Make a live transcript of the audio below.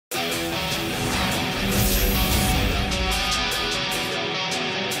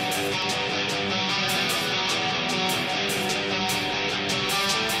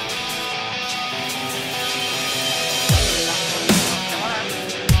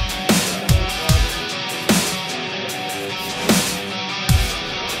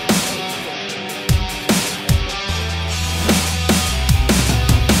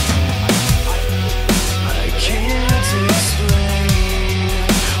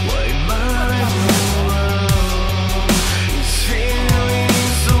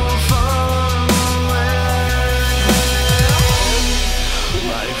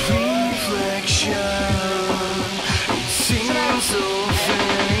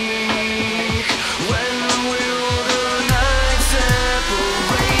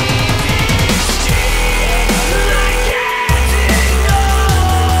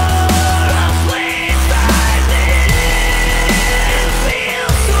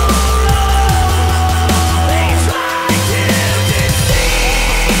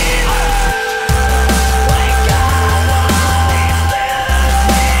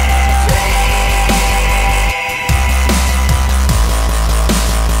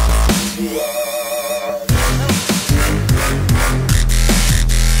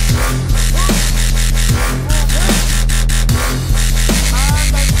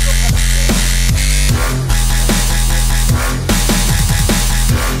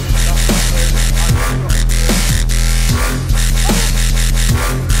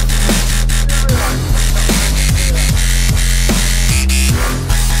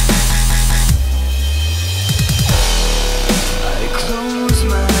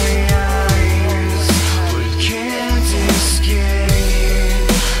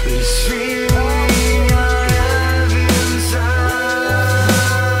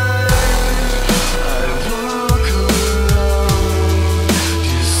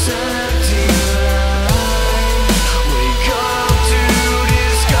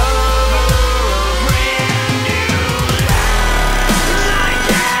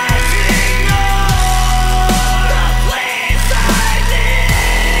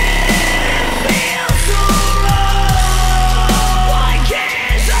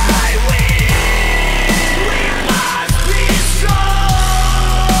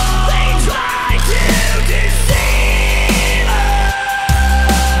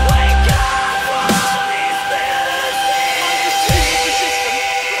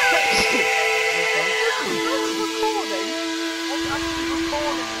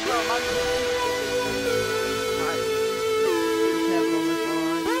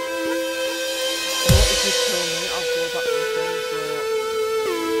you kill me, I'll go back to the thing, so...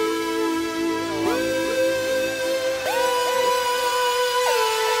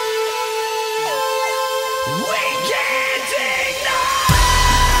 We can't ignore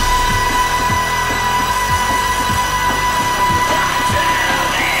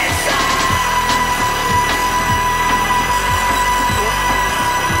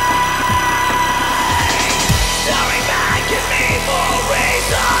staring back at me for a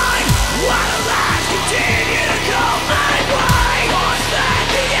reason. While the lies continue to call my way. Was that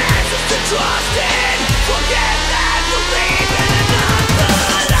the answers to trust in? Forget that, believe in another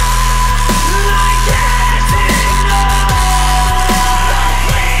lie. I can't ignore the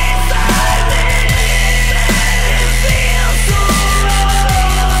place I live. It feels so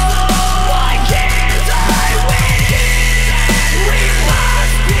wrong. Why can't I win? We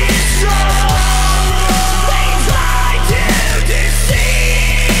must be strong. They try to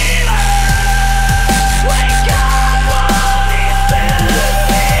deceive us. Wake up, all these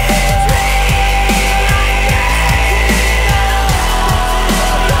fantasy dreams. I can't ignore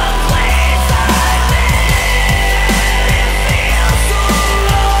the place I live. It feels so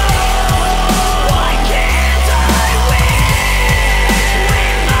wrong. Why can't I win? We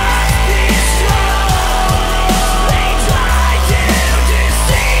must be strong. They try to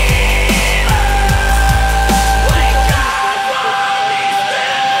deceive us. Wake up, all these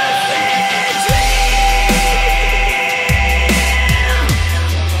fantasy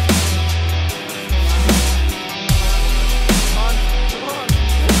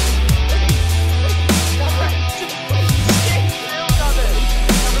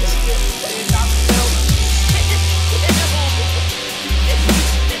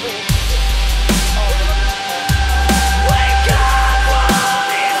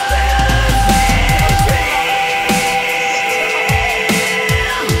up,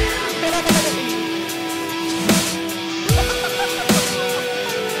 all these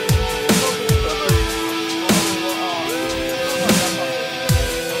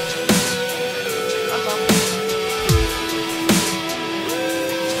fantasy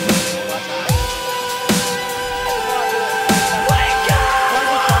Wake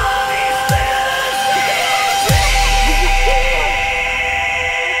up, all these fantasy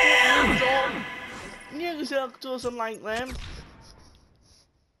Music doesn't like them.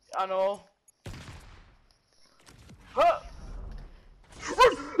 I know. He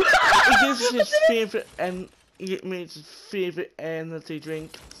gives us his favourite it makes his favourite energy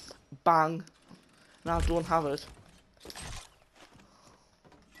drink. Bang. Now I don't have it.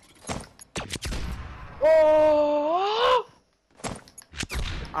 Oh!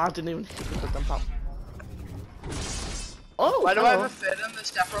 I didn't even hit it with them pop. Oh, Why do I have hello. a fit in the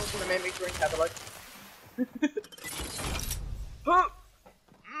step room's gonna make me drink heavily?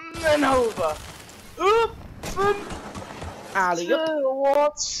 And over. Up and Alley up.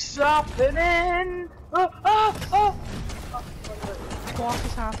 what's happening? What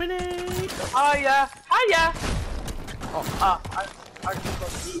is happening? Hiya! Hiya! Oh, I just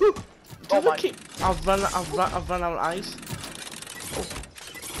got... Oh my... I've run out of ice.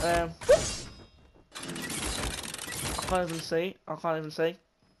 Oh. I can't even see.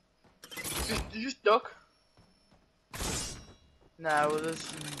 You just duck. No,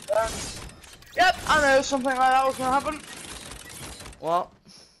 there's... Yep, I know something like that was gonna happen. What?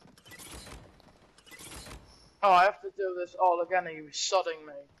 Oh, I have to do this all again. Are you sodding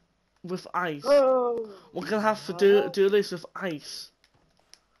me? With ice? Oh, We're gonna have to do this with ice.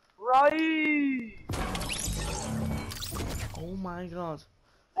 right. Oh my god.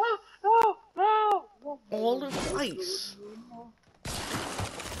 No. All the ice.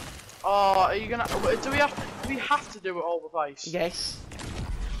 Oh, are you gonna? Do we have to do it all with ice? Yes.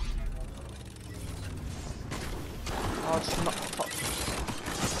 Oh, it's not.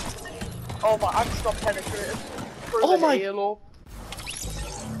 Oh my! I just got penetrated through Oh the my- halo.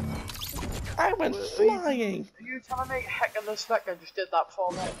 I went flying. Are you telling me heck of the spectre just did that for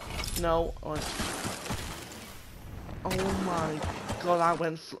me? No. Oh my god! I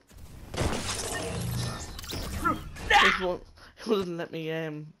went. It wouldn't let me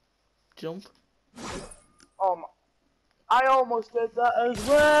jump. Oh my! I almost did that as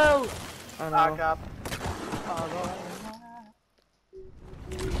well. I know. Back up.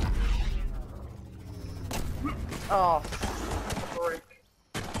 Oh, freak.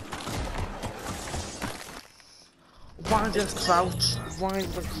 Why the crouch? Why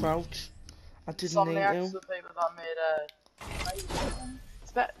the crouch? I didn't need Insomniac's to. the people that made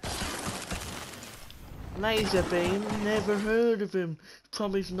it's bet. Laser Beam, never heard of him.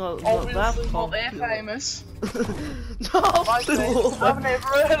 Probably not that Obviously not they're popular. famous. No, My face, I've never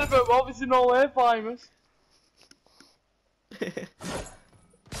heard of him, obviously not they're famous.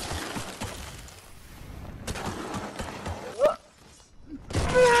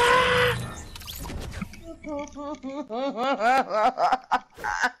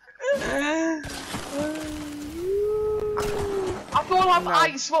 I don't have No.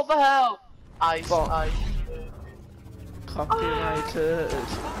 ice, what the hell? Ice, What? ice. Copywriters.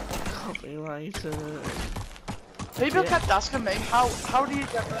 Copywriters. People Yeah. kept asking me, how do you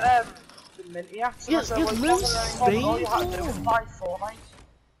get the minty axe? And I Yes, said, yes, well, no all you had to do was speed. buy Fortnite.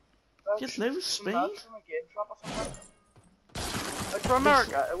 Yes, no Some speed. merch from a game shop or something. Like for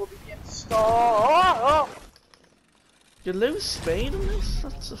America, it would be in store. You lose speed on this,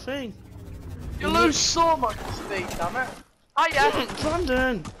 that's the thing. You lose so much speed, damn it. Hiya!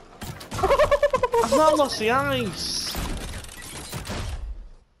 Brandon! I've not lost the ice!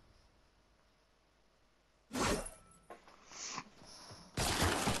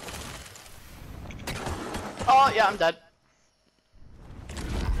 Oh, yeah, I'm dead.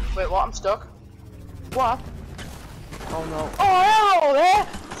 Wait, what? I'm stuck. What? Oh no. Oh, hello there!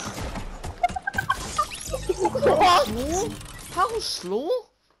 How slow? How slow?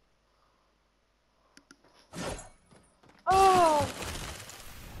 Oh!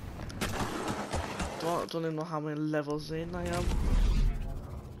 Don't even know how many levels in I am.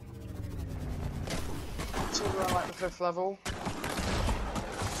 So we're on like the 5th level.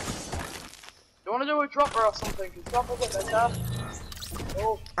 You wanna do a dropper or something? Cause droppers are better.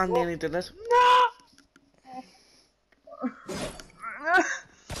 Oh, I nearly did it.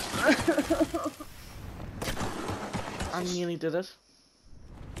 I nearly did it.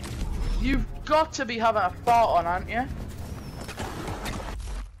 You've got to be having a fart on, aren't you?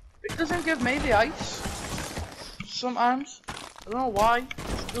 It doesn't give me the ice. Sometimes. I don't know why.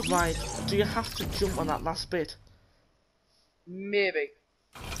 Right, do you have to jump on that last bit? Maybe.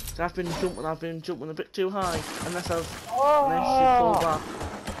 I've been jumping a bit too high. Unless you Oh. pull back.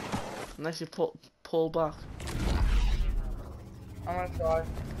 Unless you pull back. I'm gonna try.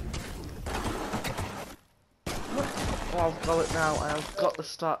 Oh, I've got it now. I've got the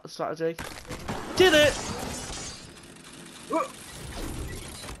strategy. Did it!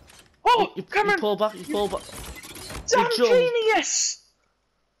 Oh, You Cameron! pull back. You pull back. Damn you jump. genius!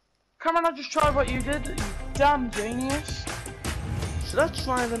 Cameron, I just tried what you did. You damn genius. Should I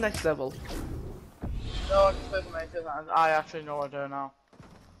try the next level? No, I just played the matches. I actually know what I do now.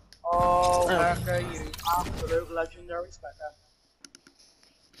 Oh, Merker, you absolute legendary specker.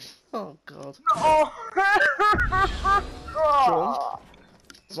 Oh god. Oh!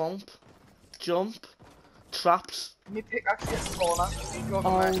 Jump. Jump. Traps. Me pickaxe hit the corner. You go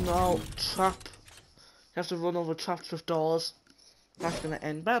from Oh there. no. Trap. You have to run over traps with doors. That's gonna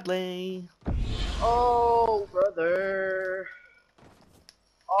end badly. Oh, brother.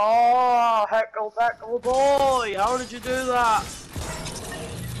 Oh, heckle boy. How did you do that?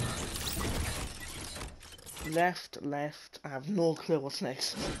 Left. I have no clue what's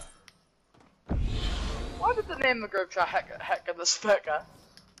next. Why did the name of the group chat heck of the specker?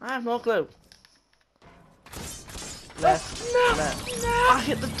 I have no clue. Left. I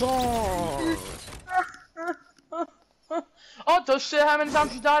hit the door. Oh, it does say how many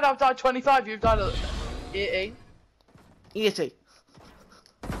times you died? I've died 25, you've died 18. 80.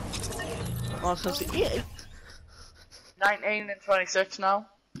 Oh, I was gonna say 80. 19 and 26 now.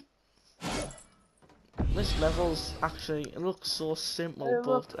 This level's actually, it looks so simple,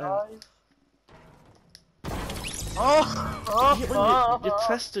 but you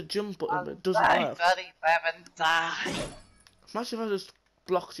press the jump button, but it doesn't work. 37 die. Imagine if I just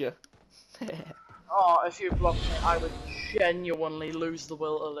blocked you. Oh, if you blocked me, I would genuinely lose the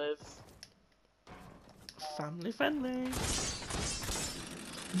will to live. Family friendly.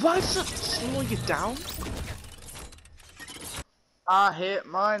 Why does it slow you down? I hate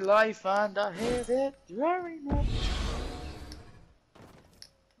my life and I hate it very much.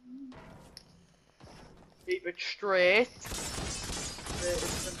 Keep it straight. Straight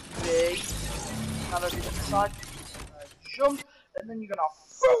is the B. Now that you decide to jump, and then you're gonna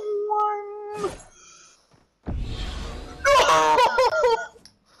one. No!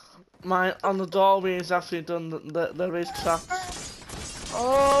 Mine on the doorway is actually done. There is traps.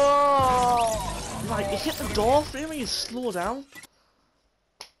 Oh! Like you hit the door, really, you slow down.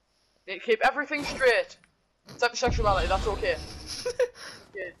 Yeah, keep everything straight. Except for sexuality, that's okay.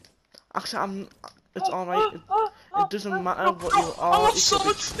 Okay. Actually, it's alright. It doesn't matter what you I are. lost so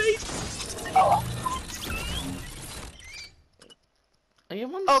much speed. Are you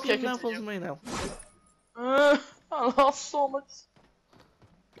on the Okay, same level as continue. me now? I lost so much.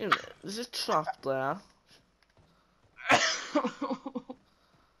 You know, there's a trap there.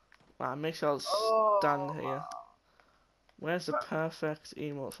 Right, make sure I'll stand here. Where's the perfect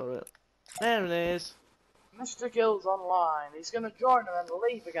emote for it? There it is. Mr. Gill's online. He's gonna join and then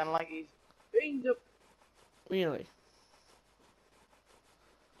leave again like he's beamed up. Really?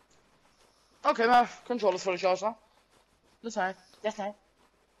 Okay, my controller's fully charged now. That's nice. That's nice.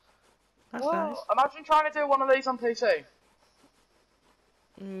 Imagine trying to do one of these on PC.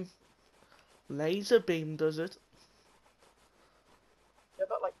 Laser beam does it. Yeah,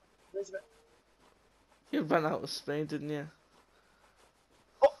 but like, there's a bit. You ran out of speed, didn't you?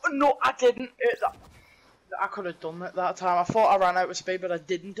 Oh, no, I didn't. I could have done it that time. I thought I ran out of speed, but I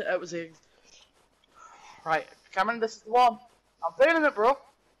didn't. It was a... Right, Cameron, this is the one. I'm feeling it, bro.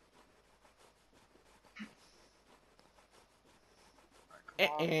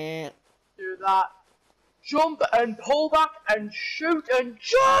 Right, do that. Jump and pull back and shoot and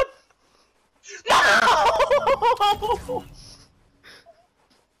jump!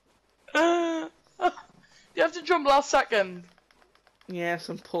 No! You have to jump last second. Yes,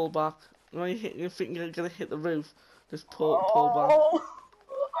 and pull back. When you think you're gonna hit the roof, just pull back.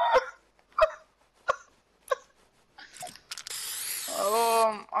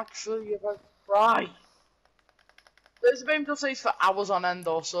 Actually, you're about right. Laser beam does these for hours on end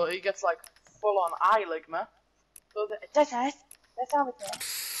though, so he gets like full on eye ligma. So that's nice. That's how it's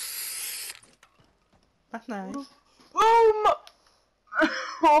nice. That's nice. Boom!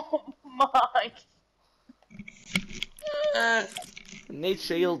 Oh my! Need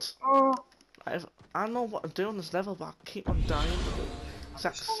shields. I know what to do on this level, but I keep on dying.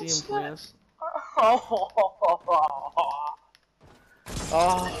 Exact same players.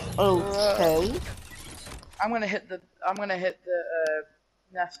 Okay. I'm gonna hit the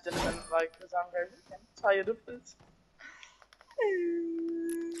nest in a minute, like, because I'm getting tired of this.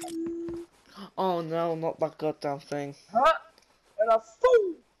 Oh no, not that goddamn thing. Huh? And a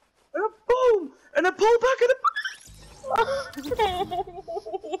boom! And a boom! And a pull back and a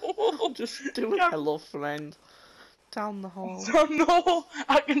Just do a hello friend. Down the hall. Oh no!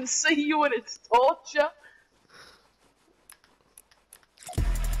 I can see you and it's torture!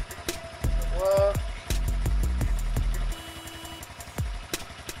 Whoa.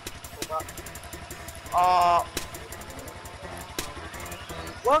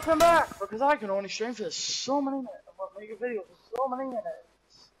 Welcome back! Because I can only stream for so many minutes. I want to make a video for so many minutes.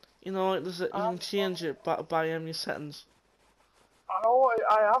 You know, you can change it by your settings. I know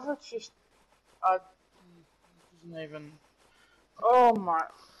I have, it's just... it doesn't even... Oh my...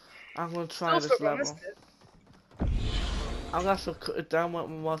 I'm gonna try this level. I'm gonna have to cut it down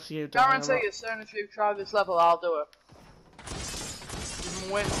whilst you do it. Guarantee as soon as you try this level, I'll do it. You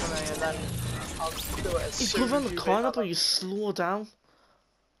can wait for me and then I'll do it as soon as you go around the do corner, it. but you slow down.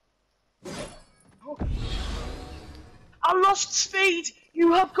 I lost speed!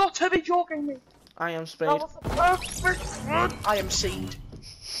 You have got to be joking me! I am speed. That was the perfect one! I am seed.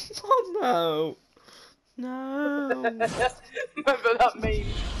 Oh no! No! Remember that meme?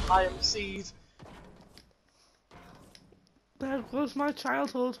 I am seed. There goes my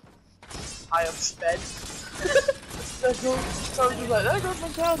childhood. I am sped. There goes my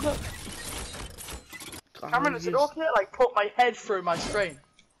childhood. Cameron, is it okay to like put my head through my screen?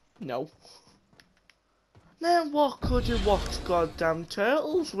 No. Then what could you watch goddamn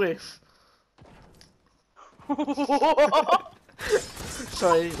turtles with?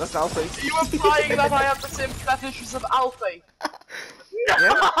 Sorry, that's Alfie. Are you implying that I have the same fetishes of Alfie?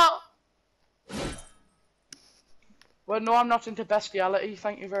 Yeah. Well, no, I'm not into bestiality,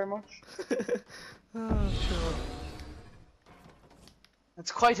 thank you very much. Oh, sure.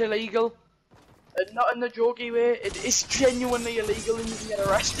 It's quite illegal. And not in the jokey way, it is genuinely illegal and you can get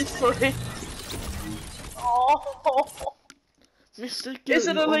arrested for it. Oh. Mr. Is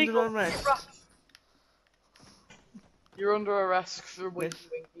it illegal? Under arrest. You're under arrest for winky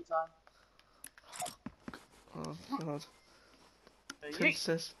winky time. Oh god.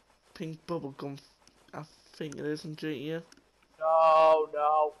 Princess Pink Bubblegum, I think it is, isn't it, yeah? No,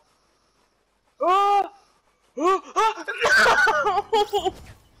 no. Ah! No!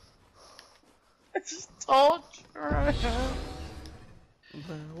 It's torture.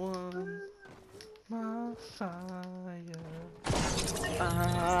 There was my fire.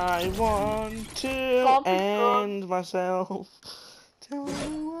 I want to end myself. Tell me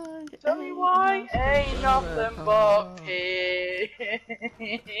why. Tell me why ain't nothing but pain.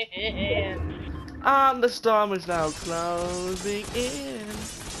 And the storm is now closing in.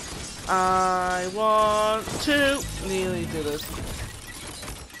 I want to nearly did it.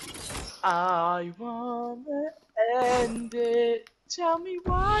 I wanna end it. Tell me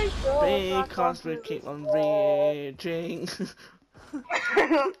why don't I Because we do keep this on more? raging.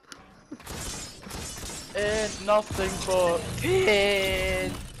 Ain't nothing but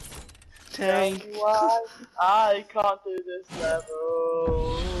pain. Tell me Tank. why I can't do this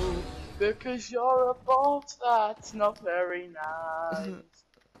level. Because you're a boss that's not very nice.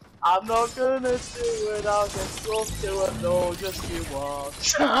 I'm not gonna do it, I'll get close to it, no, just you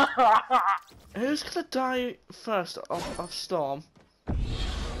watch. Who's gonna die first of Storm?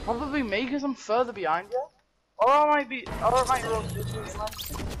 Probably me, because I'm further behind you. Or it might rotate me,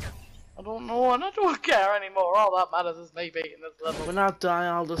 I don't know, and I don't care anymore, all that matters is me beating this level. When I die,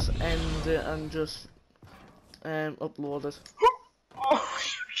 I'll just end it and just upload it. Oh,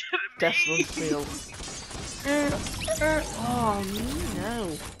 you're Deathrun kidding me! field. Oh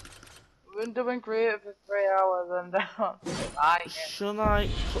no. We've been doing creative for 3 hours and dying. Should I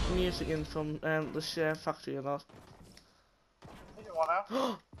put music in from the SHAREfactory or not? You don't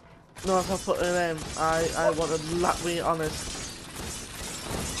wanna? No, if I put it in, I want to be honest.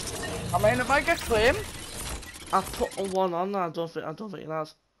 I mean, if I get claimed, I put a one on. I don't think it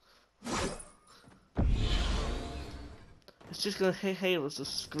has. It's just gonna hear us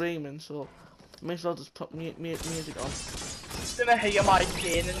just screaming, so may as well just put music on. it's gonna hear my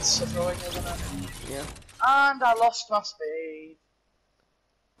pain and suffering, isn't it? Yeah, And I lost my speed.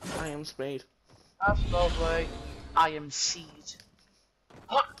 I am Spade. That's lovely. I am seed.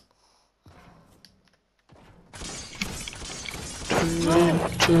 I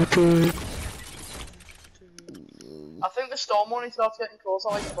think the storm only starts getting close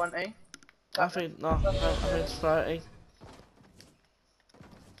on like 20. I think it's 30.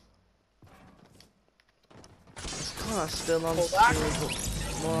 It's kind of still on Back. screen, but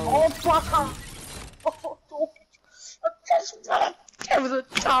Oh, fuck! Oh, don't. I just wanna give the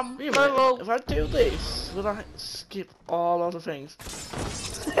damn wait a minute, level. if I do this, would I skip all other things?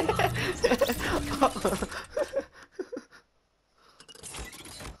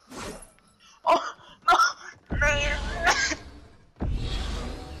 Oh,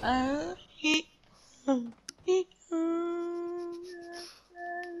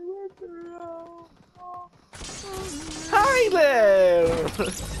 Hi there!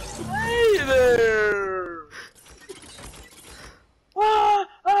 Hey there!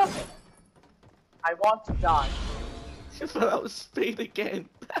 I want to die. But that was Speed again.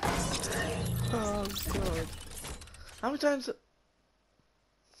 Oh god. How many times?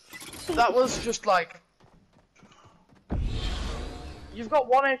 That was just like... You've got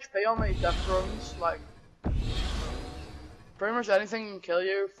 1 HP on these death runs, like... Pretty much anything can kill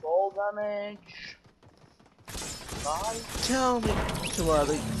you, fall damage... Bye. Tell me too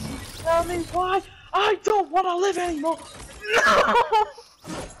early. Tell me why I don't want to live anymore! No!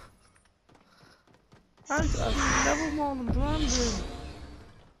 I've never more than Brandon.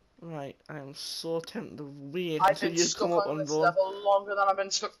 Right, I am so tempted to wait I've until been you stuck come up on on this board. level longer than I've been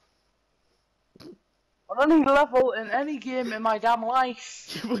stuck on any level in any game in my damn life.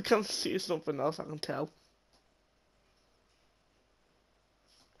 You can see something else, I can tell.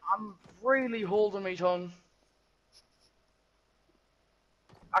 I'm really holding my tongue.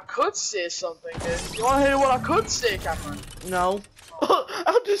 I could say something, dude. You wanna hear what I could say, Cameron? No.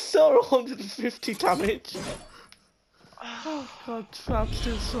 I just saw 150 damage. Oh god, that's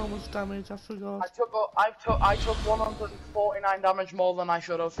doing so much damage, I forgot. I took 149 damage more than I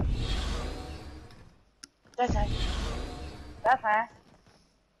should have. That's it. That's it.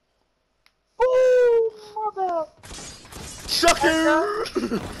 Ooh, mother! Shocker!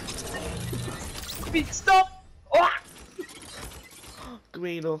 Beat stop! Oh!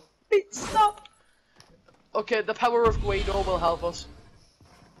 Guido. Beat stop! Okay, the power of Guido will help us.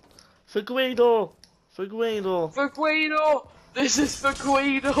 For Guido! For Guido! For Guido! This is for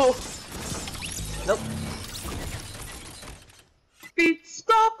Guido! Nope. Beat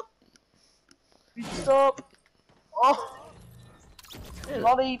stop! Beat stop! Oh! Yeah.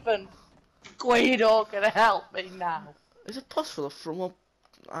 Not even Guido can help me now. Is it possible to throw up?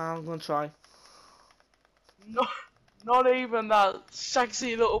 I'm gonna try. No, not even that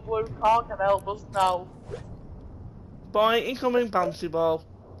sexy little blue car can help us now. Boy, incoming bouncy ball.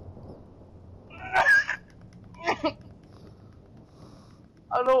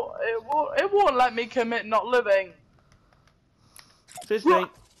 I know it won't let me commit not living. Fizz mate.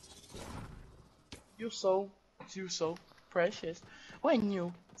 You're so precious when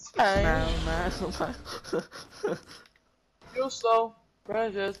you smile. Smile. You're so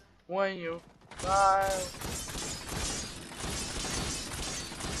precious when you smile.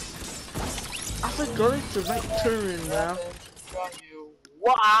 I forgot it's the right turn now. When you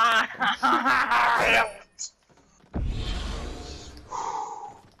What?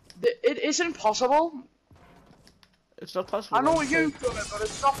 It isn't possible. It's not possible. I know then, you've done it, but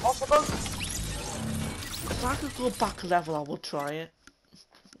it's not possible. If I could go back a level, I would try it.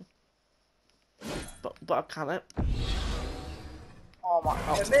 But I can't. Oh my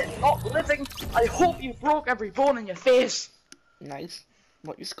god. Admit not living. I hope you broke every bone in your face. Nice.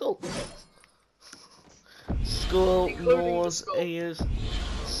 What, your skull? Skull, Including the nose, skull. ears.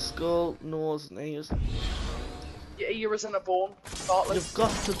 Skull, nose, and ears. Your ear is in a bone. Startless. You've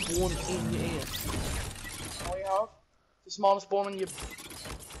got the bone in your ear. Oh, you have? The smallest bone in your feet.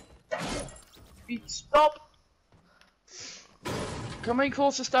 Stop! Can we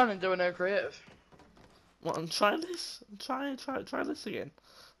close this down and do a no creative? What, and try this? Try this again.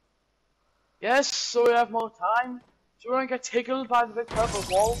 Yes, so we have more time. So we don't get tickled by the big purple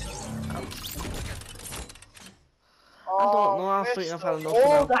ball. I don't know, I think I've had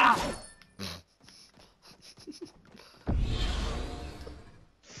enough now.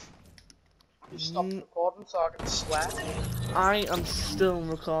 You stopped recording so I can sweat. I am still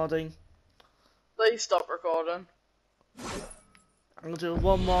recording. Please stop recording. I'm gonna do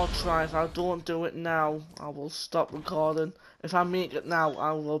one more try. If I don't do it now, I will stop recording. If I make it now,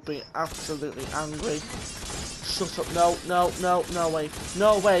 I will be absolutely angry. Shut up. No way.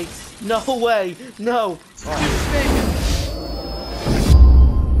 No way. No way. No. Excuse me.